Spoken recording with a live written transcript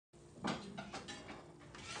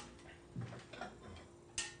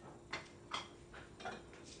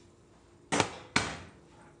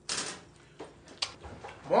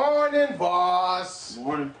Morning, boss.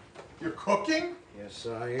 Morning. You're cooking? Yes,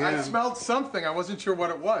 I am. I smelled something. I wasn't sure what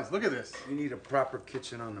it was. Look at this. You need a proper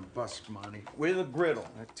kitchen on the bus, Monty. With a griddle.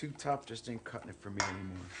 That two-top just ain't cutting it for me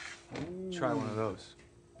anymore. Ooh. Try one of those.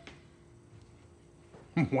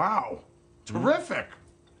 Wow. Terrific.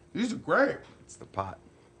 These are great. It's the pot.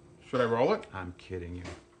 Should I roll it? I'm kidding you.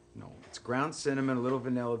 No, it's ground cinnamon, a little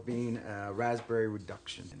vanilla bean, raspberry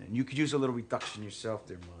reduction. And you could use a little reduction yourself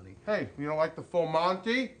there, Monty. Hey, you don't like the full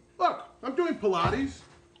Monty? Look, I'm doing Pilates.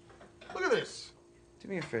 Look at this. Do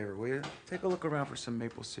me a favor, will you? Take a look around for some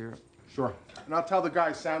maple syrup. Sure. And I'll tell the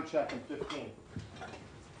guys sound check in 15.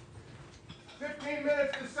 15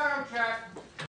 minutes to sound check.